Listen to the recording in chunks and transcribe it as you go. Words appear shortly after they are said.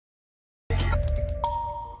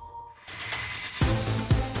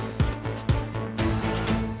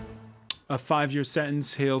a 5-year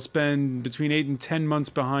sentence. He'll spend between 8 and 10 months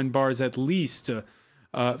behind bars at least.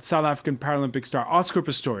 South African Paralympic star Oscar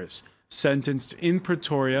Pistorius sentenced in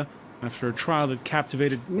Pretoria after a trial that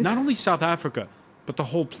captivated not only South Africa, but the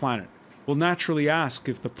whole planet. We'll naturally ask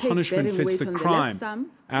if the punishment fits the crime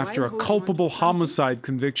after a culpable homicide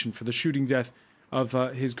conviction for the shooting death of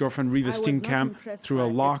his girlfriend Reena Steenkamp through a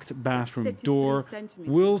locked bathroom door.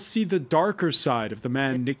 We'll see the darker side of the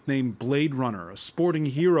man nicknamed Blade Runner, a sporting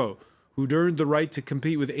hero who'd earned the right to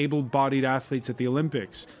compete with able-bodied athletes at the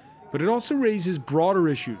Olympics. But it also raises broader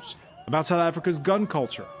issues about South Africa's gun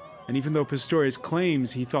culture. And even though Pistorius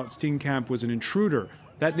claims he thought Steenkamp was an intruder,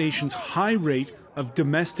 that nation's high rate of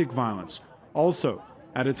domestic violence, also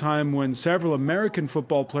at a time when several American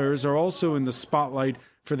football players are also in the spotlight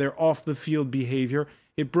for their off-the-field behavior,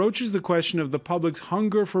 it broaches the question of the public's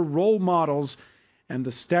hunger for role models and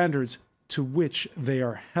the standards to which they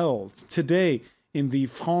are held. Today, in the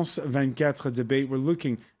France 24 debate, we're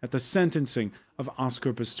looking at the sentencing of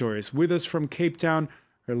Oscar Pistorius. With us from Cape Town,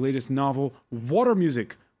 her latest novel, Water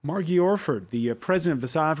Music, Margie ORFORD, the president of the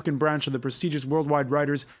South African branch of the prestigious Worldwide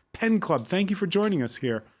Writers Pen Club. Thank you for joining us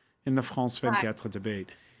here in the France 24 debate.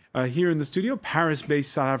 Here in the studio,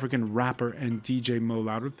 Paris-based South African rapper and DJ Mo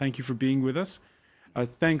Louder. Thank you for being with us.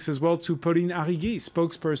 Thanks as well to Pauline,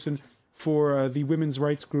 spokesperson for the women's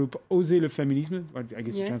rights group Oser le Féminisme. I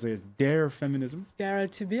guess you translate as Dare Feminism. Dare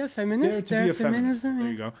to be a feminist. Dare to be a feminist.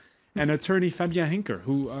 There you go. And attorney Fabian Hincker,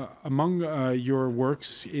 who among your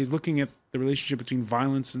works is looking at the relationship between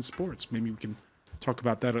violence and sports. Maybe we can talk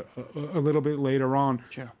about that a little bit later on.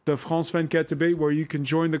 Sure. The France 24 debate, where you can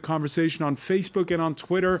join the conversation on Facebook and on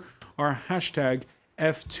Twitter, our hashtag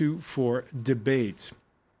F24debate.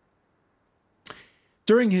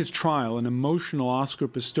 During his trial, an emotional Oscar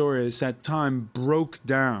Pistorius at time broke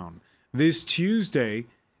down. This Tuesday,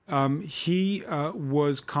 he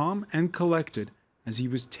was calm and collected as he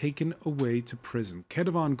was taken away to prison.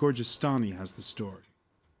 Kedavan Gorgestani has the story.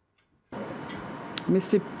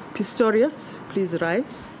 Mr. Pistorius, please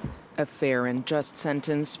rise. A fair and just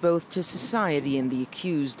sentence both to society and the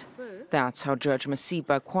accused. That's how Judge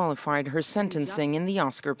Masipa qualified her sentencing in the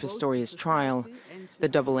Oscar Pistorius trial. The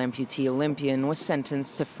double amputee Olympian was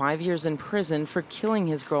sentenced to 5 years in prison for killing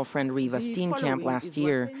his girlfriend Reena Steenkamp last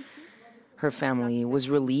year. Her family was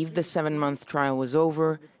relieved the 7-month trial was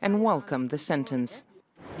over and welcomed the sentence.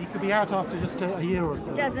 He could be out after just a year or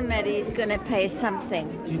so. Doesn't matter, he's going to pay something.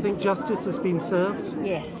 Do you think justice has been served?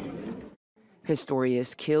 Yes.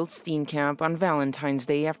 Pistorius killed Steenkamp on Valentine's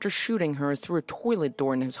Day after shooting her through a toilet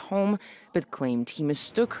door in his home, but claimed he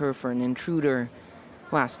mistook her for an intruder.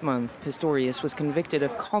 Last month, Pistorius was convicted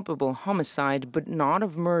of culpable homicide, but not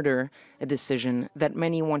of murder, a decision that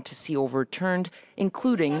many want to see overturned,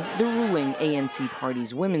 including the ruling ANC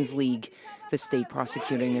party's Women's League. The state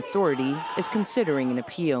prosecuting authority is considering an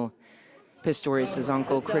appeal. Pistorius'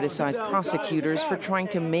 uncle criticized prosecutors for trying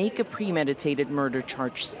to make a premeditated murder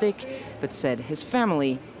charge stick, but said his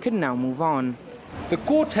family could now move on. The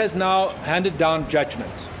court has now handed down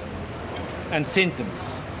judgment and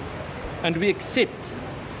sentence, and we accept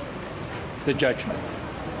the judgment.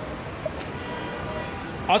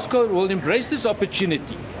 Oscar will embrace this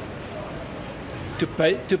opportunity to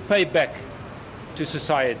pay back to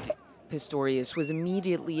society. Pistorius was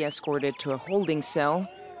immediately escorted to a holding cell,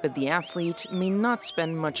 but the athlete may not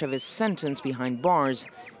spend much of his sentence behind bars.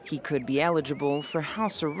 He could be eligible for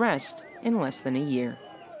house arrest in less than a year.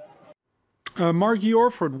 Margie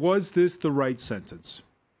ORFORD, was this the right sentence?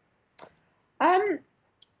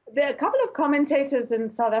 A couple of commentators in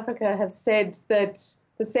South Africa have said that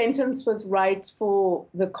the sentence was right for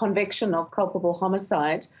the conviction of culpable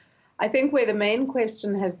homicide. I think where the main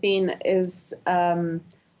question has been is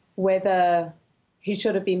whether he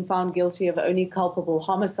should have been found guilty of only culpable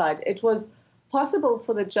homicide. It was possible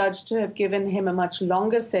for the judge to have given him a much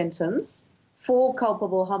longer sentence for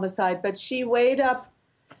culpable homicide, but she weighed up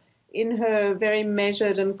in her very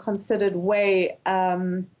measured and considered way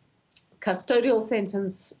custodial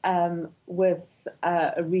sentence with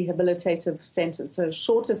a rehabilitative sentence, so a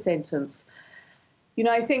shorter sentence. You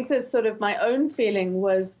know, I think this sort of my own feeling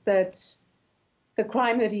was that the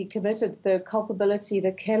crime that he committed, the culpability,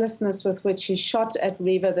 the carelessness with which he shot at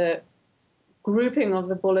Reena, the grouping of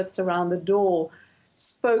the bullets around the door,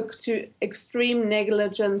 spoke to extreme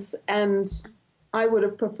negligence, and I would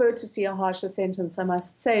have preferred to see a harsher sentence, I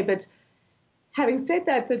must say. But having said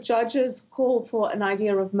that, the judge's call for an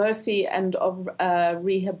idea of mercy and of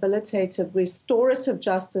rehabilitative, restorative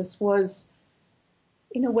justice was,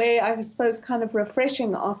 in a way, I suppose, kind of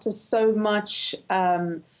refreshing after so much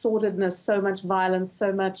sordidness, so much violence,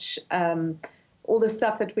 so much all the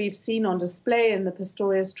stuff that we've seen on display in the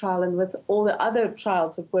Pistorius trial and with all the other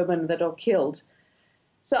trials of women that are killed.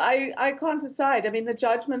 So I can't decide. I mean, the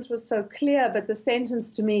judgment was so clear, but the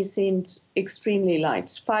sentence to me seemed extremely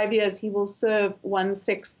light. 5 years, he will serve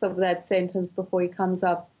 1/6 of that sentence before he comes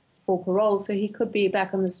up for parole, so he could be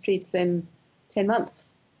back on the streets in 10 months.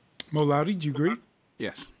 Mo LAUDI, do you agree?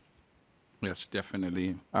 Yes. Yes,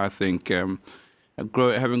 definitely. I think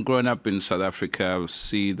having grown up in South Africa, I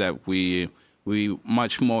see that we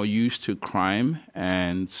much more used to crime,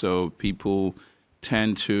 and so people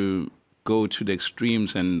tend to go to the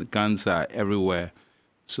extremes, and guns are everywhere.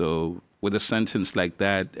 So with a sentence like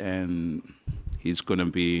that, and he's going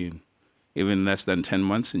to be even less than 10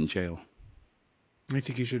 months in jail. I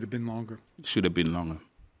think he should have been longer. Should have been longer.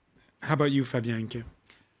 How about you, Fabian?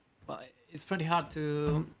 Well, it's pretty hard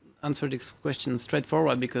to answer this question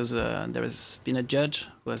straightforward because there has been a judge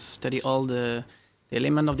who has studied all the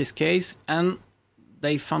elements of this case, and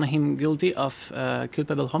they found him guilty of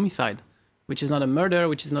culpable homicide, which is not a murder,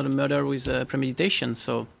 with premeditation.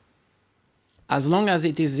 So as long as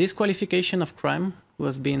it is this qualification of crime who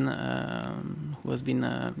has been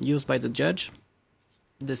used by the judge,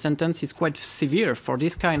 the sentence is quite severe for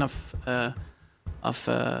this kind of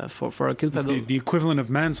for a culpable. It's the equivalent of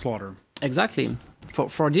manslaughter. Exactly.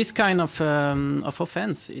 For this kind of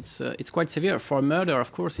offense, it's quite severe. For murder,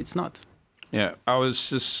 of course, it's not. Yeah, I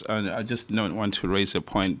just don't want to raise a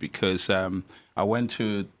point because I went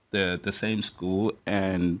to the same school,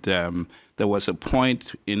 and there was a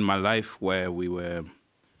point in my life where we were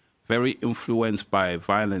very influenced by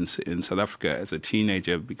violence in South Africa as a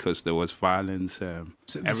teenager because there was violence.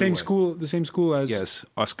 The same school as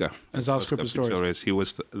Oscar Pistorius. He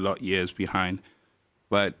was a lot years behind,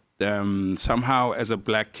 but somehow as a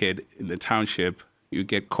black kid in the township, you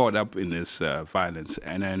get caught up in this violence,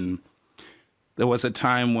 and then there was a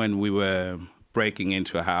time when we were breaking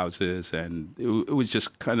into houses, and it was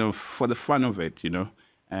just kind of for the fun of it,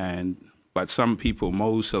 But some people,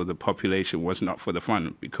 most of the population was not for the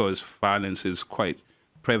fun because violence is quite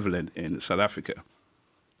prevalent in South Africa.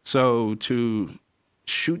 So to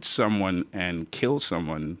shoot someone and kill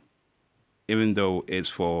someone, even though it's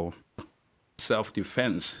for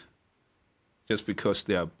self-defense, just because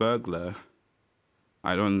they're a burglar,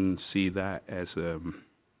 I don't see that as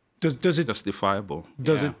does it justifiable.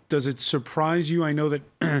 Does it surprise you? I know that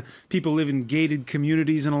people live in gated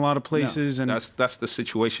communities in a lot of places, no, and that's the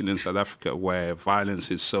situation in South Africa where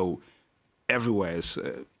violence is so everywhere. It's,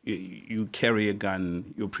 you carry a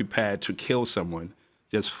gun, you're prepared to kill someone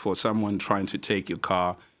just for someone trying to take your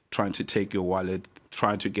car, trying to take your wallet,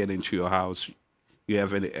 trying to get into your house. You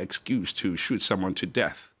have an excuse to shoot someone to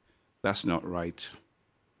death. That's not right.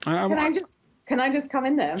 Can I just come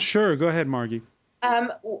in there? Sure, go ahead, Margie.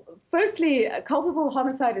 Firstly, culpable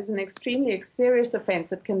homicide is an extremely serious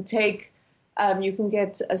offense. It can take, you can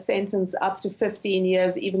get a sentence up to 15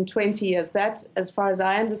 years, even 20 years. That, as far as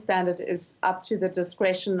I understand it, is up to the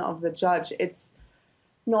discretion of the judge. It's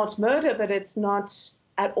not murder, but it's not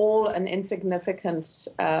at all an insignificant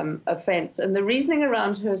offense. And the reasoning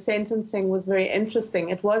around her sentencing was very interesting.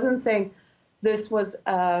 It wasn't saying this was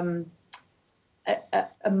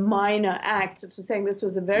a minor act. It was saying this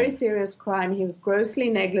was a very serious crime. He was grossly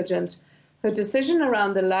negligent. Her decision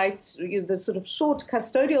around the sort of short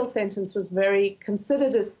custodial sentence was very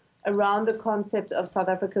considered around the concept of South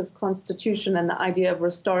Africa's constitution and the idea of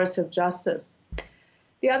restorative justice.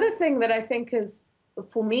 The other thing that I think is,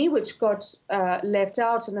 for me, which got left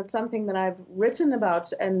out, and it's something that I've written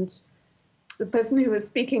about, and the person who was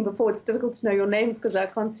speaking before, it's difficult to know your names because I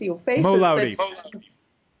can't see your faces. Mo LAUDI.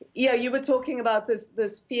 Yeah, you were talking about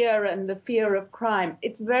this fear and the fear of crime.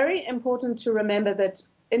 It's very important to remember that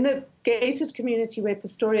in the gated community where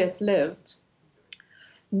Pistorius lived,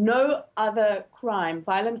 no other crime,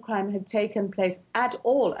 violent crime, had taken place at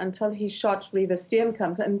all until he shot Reena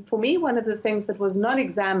Steenkamp. And for me, one of the things that was not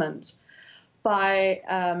examined by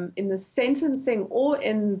in the sentencing or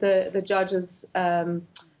in the judge's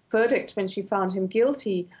verdict when she found him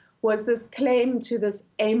guilty was this claim to this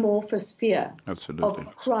amorphous fear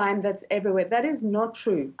of crime that's everywhere. That is not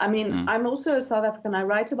true. I mean, I'm also a South African. I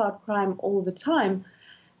write about crime all the time.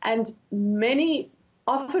 And many,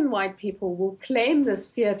 often white people, will claim this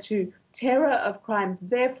fear to terror of crime.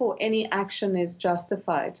 Therefore, any action is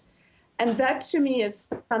justified. And that, to me,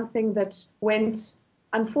 is something that went,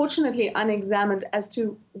 unfortunately, unexamined as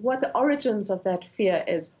to what the origins of that fear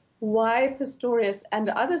is. Why Pistorius and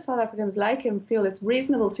other South Africans like him feel it's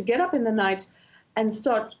reasonable to get up in the night and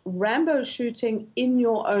start Rambo shooting in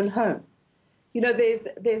your own home.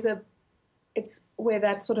 It's where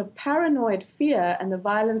that sort of paranoid fear and the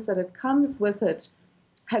violence that it comes with it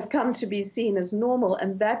has come to be seen as normal,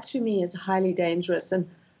 and that to me is highly dangerous. And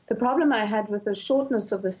the problem I had with the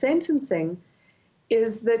shortness of the sentencing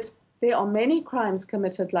is that there are many crimes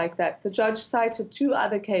committed like that. The judge cited 2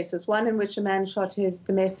 other cases, one in which a man shot his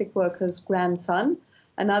domestic worker's grandson,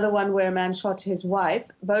 another one where a man shot his wife,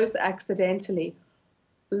 both accidentally.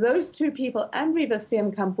 Those 2 people and Reena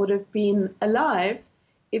Steenkamp would have been alive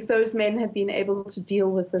if those men had been able to deal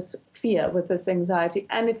with this fear, with this anxiety,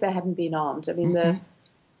 and if they hadn't been armed. I mean, the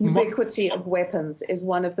ubiquity of weapons is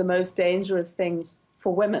one of the most dangerous things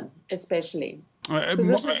for women, especially. Because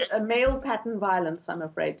this is a male pattern violence, I'm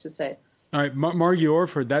afraid to say. All right, Margie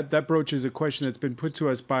ORFORD, that broaches a question that's been put to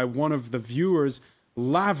us by one of the viewers,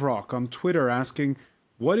 Lavrock, on Twitter, asking,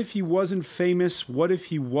 what if he wasn't famous? What if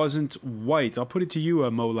he wasn't white? I'll put it to you,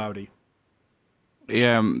 Mo LAUDI.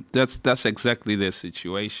 Yeah, that's exactly the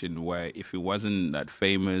situation where if he wasn't that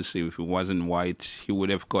famous, if he wasn't white, he would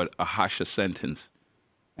have got a harsher sentence.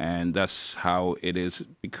 And that's how it is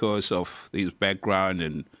because of his background,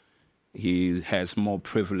 and he has more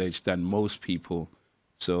privilege than most people.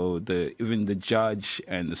 So even the judge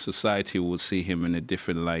and the society will see him in a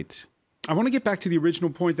different light. I want to get back to the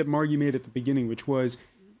original point that Margie made at the beginning, which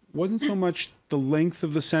wasn't so much the length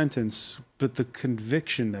of the sentence, but the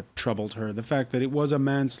conviction that troubled her, the fact that it was a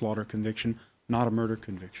manslaughter conviction, not a murder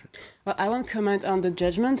conviction. Well, I won't comment on the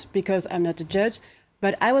judgment because I'm not a judge,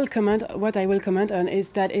 but what I will comment on is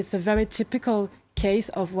that it's a very typical case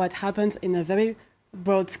of what happens in a very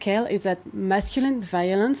broad scale, is that masculine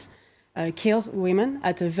violence kills women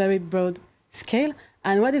at a very broad scale.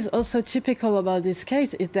 And what is also typical about this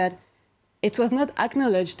case is that it was not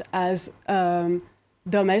acknowledged as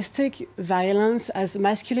domestic violence, as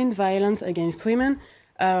masculine violence against women.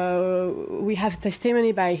 We have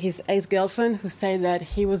testimony by his ex-girlfriend who said that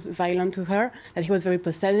he was violent to her, that he was very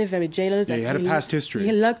possessive, very jealous. Yeah, he had a past history.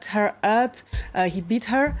 He locked her up, he beat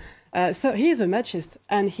her. So he is a machist,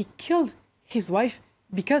 and he killed his wife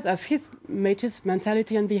because of his machist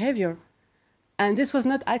mentality and behavior. And this was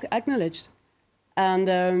not acknowledged.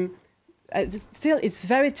 And still, it's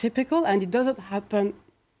very typical, and it doesn't happen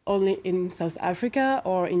only in South Africa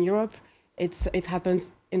or in Europe. It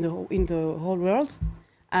happens in the whole world.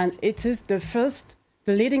 And it is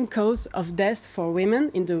the leading cause of death for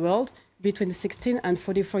women in the world between 16 and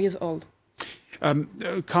 44 years old.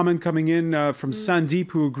 A comment coming in from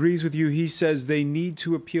Sandeep, who agrees with you. He says they need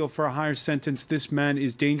to appeal for a higher sentence. This man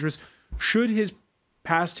is dangerous. Should his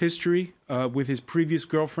past history with his previous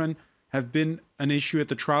girlfriend have been an issue at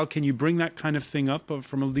the trial? Can you bring that kind of thing up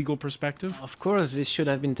from a legal perspective? Of course, this should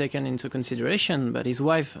have been taken into consideration, but his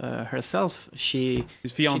wife herself, his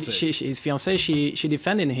fiancée, she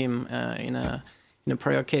defended him in a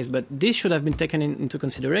prior case. But this should have been taken into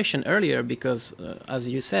consideration earlier because, as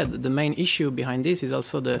you said, the main issue behind this is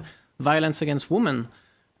also the violence against women.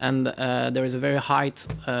 And there is a very high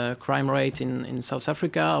crime rate in South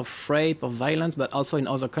Africa of rape, of violence, but also in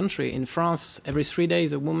other countries. In France, every 3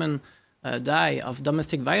 days a woman die of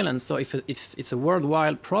domestic violence. So it's a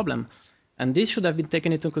worldwide problem. And this should have been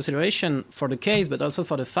taken into consideration for the case, but also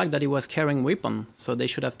for the fact that he was carrying a weapon. So they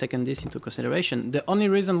should have taken this into consideration. The only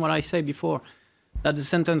reason why I say before that the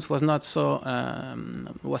sentence was not so,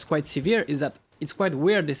 was quite severe is that it's quite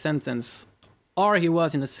weird, the sentence. Or he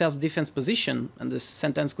was in a self-defense position, and the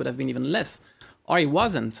sentence could have been even less. Or he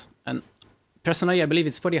wasn't. And personally, I believe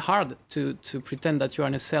it's pretty hard to pretend that you are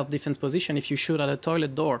in a self-defense position if you shoot at a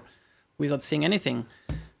toilet door without seeing anything.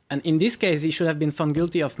 And in this case, he should have been found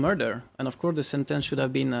guilty of murder. And of course, the sentence should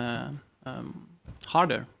have been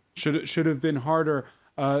harder. Should have been harder.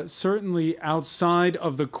 Certainly outside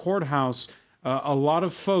of the courthouse, a lot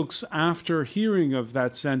of folks, after hearing of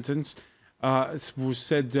that sentence,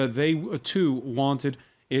 said they too wanted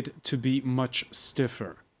it to be much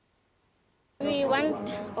stiffer. We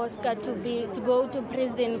want Oscar to go to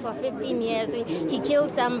prison for 15 years. He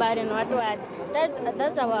killed somebody and what.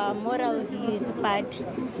 That's our moral views. But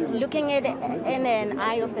looking at it in an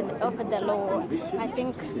eye of the law, I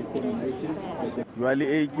think it is fair.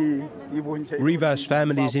 Riva's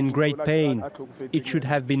family is in great pain. It should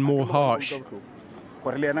have been more harsh.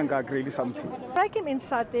 Break him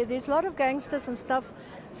inside there. There's a lot of gangsters and stuff.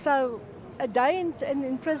 So a day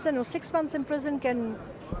in prison or 6 months in prison can...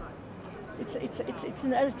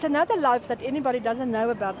 It's another life that anybody doesn't know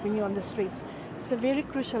about when you're on the streets. It's a very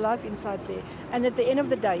crucial life inside there. And at the end of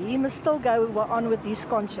the day, he must still go on with his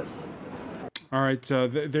conscience. All right,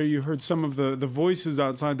 there you heard some of the voices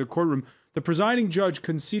outside the courtroom. The presiding judge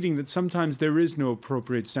conceding that sometimes there is no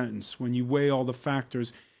appropriate sentence when you weigh all the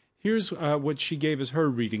factors. Here's what she gave as her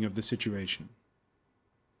reading of the situation.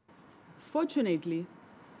 Fortunately,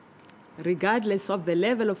 regardless of the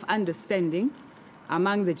level of understanding,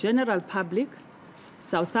 among the general public,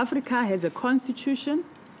 South Africa has a constitution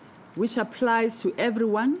which applies to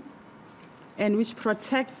everyone and which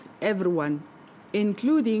protects everyone,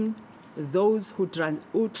 including those who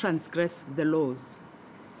transgress the laws.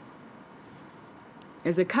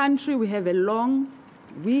 As a country, we have long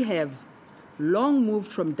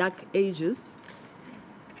moved from dark ages,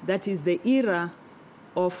 that is the era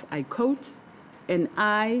of, I quote, an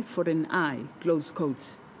eye for an eye, close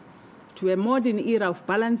quote, to a modern era of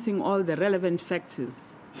balancing all the relevant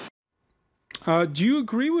factors. Do you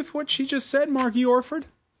agree with what she just said, Margie Orford?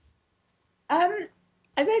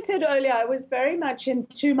 As I said earlier, I was very much in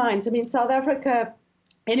two minds. I mean, South Africa,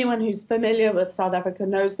 anyone who's familiar with South Africa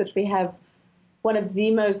knows that we have one of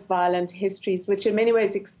the most violent histories, which in many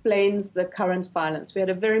ways explains the current violence. We had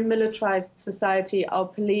a very militarized society. Our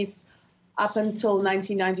police, up until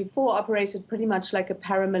 1994, operated pretty much like a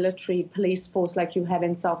paramilitary police force like you had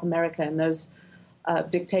in South America and those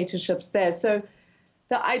dictatorships there. So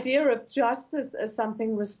the idea of justice as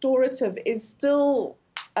something restorative is still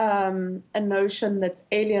a notion that's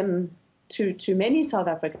alien to many South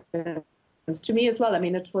Africans, to me as well. I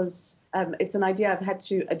mean, it's an idea I've had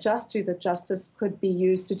to adjust to, that justice could be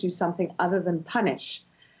used to do something other than punish.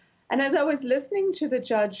 And as I was listening to the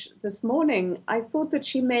judge this morning, I thought that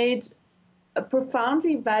she made a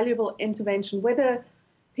profoundly valuable intervention. Whether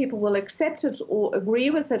people will accept it or agree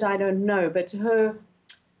with it, I don't know, but her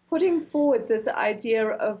putting forward that the idea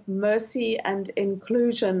of mercy and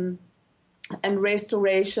inclusion and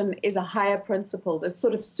restoration is a higher principle, the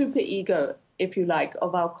sort of superego, if you like,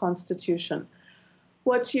 of our Constitution.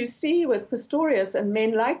 What you see with Pistorius and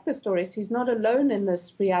men like Pistorius, he's not alone in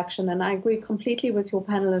this reaction, and I agree completely with your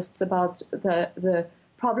panelists about the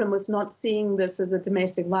problem with not seeing this as a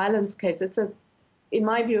domestic violence case. It's, in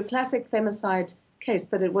my view, a classic femicide case,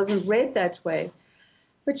 but it wasn't read that way.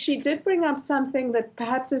 But she did bring up something that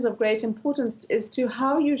perhaps is of great importance, is to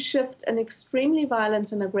how you shift an extremely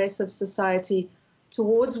violent and aggressive society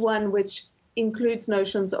towards one which includes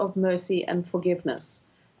notions of mercy and forgiveness,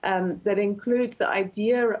 that includes the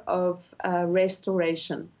idea of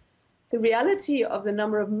restoration. The reality of the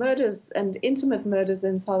number of murders and intimate murders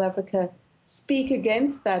in South Africa speak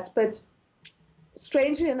against that, but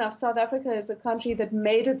strangely enough, South Africa is a country that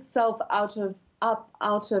made itself out of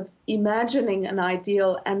imagining an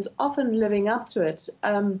ideal and often living up to it.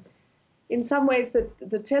 In some ways, the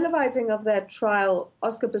televising of that trial,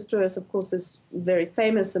 Oscar Pistorius, of course, is very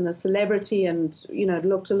famous and a celebrity, and it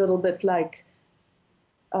looked a little bit like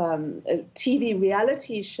a TV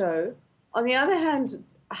reality show. On the other hand,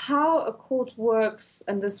 how a court works,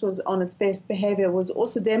 and this was on its best behavior, was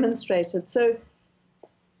also demonstrated. So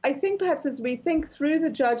I think perhaps as we think through the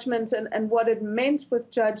judgment and what it meant with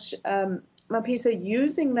Judge Mapisa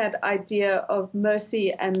using that idea of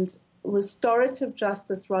mercy and restorative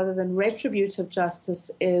justice rather than retributive justice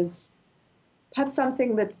is perhaps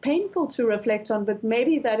something that's painful to reflect on, but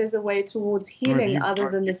maybe that is a way towards healing other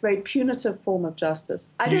than this very punitive form of justice.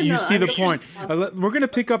 I don't know. You see the point. We're going to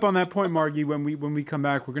pick up on that point, Margie, when we come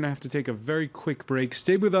back. We're going to have to take a very quick break.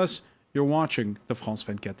 Stay with us. You're watching the France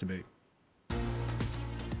 24 debate.